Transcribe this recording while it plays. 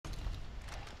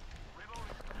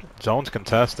Zone's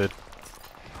contested.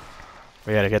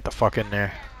 We gotta get the fuck in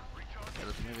there.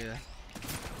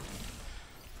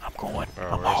 I'm going. Bro,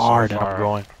 I'm we're hard so and I'm far.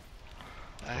 going.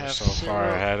 I We're have so zero. far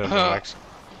ahead of the next.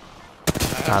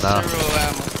 I I know. have zero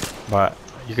ammo. But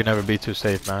you can never be too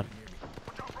safe, man.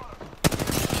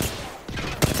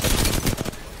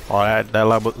 Oh,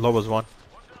 that low was one.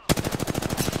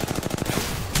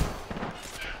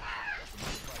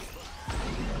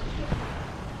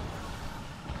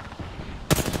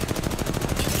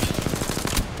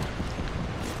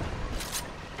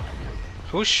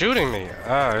 Who's shooting me?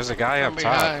 Oh, there's a guy From up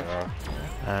top, behind.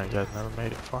 bro. And you guys never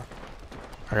made it far.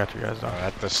 I got you guys though.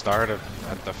 At the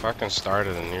fucking start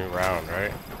of the new round,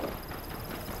 right?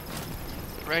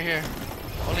 Right here.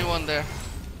 Only one there.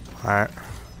 Alright.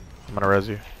 I'm gonna res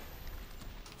you.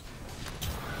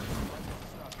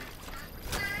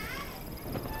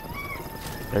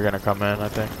 They're gonna come in, I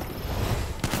think.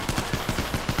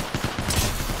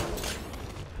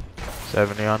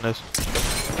 70 on this.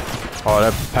 Oh,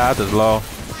 that path is low.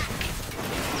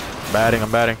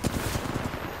 I'm batting.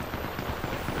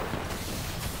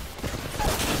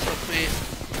 So sweet.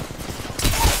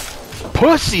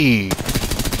 Pussy!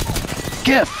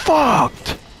 Get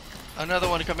fucked! Another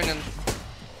one coming in.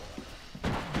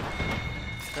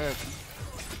 Dead.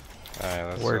 Alright,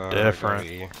 let's We're go different.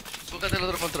 E. Súcate el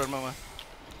otro control, mamá.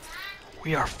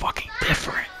 We are fucking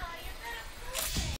different.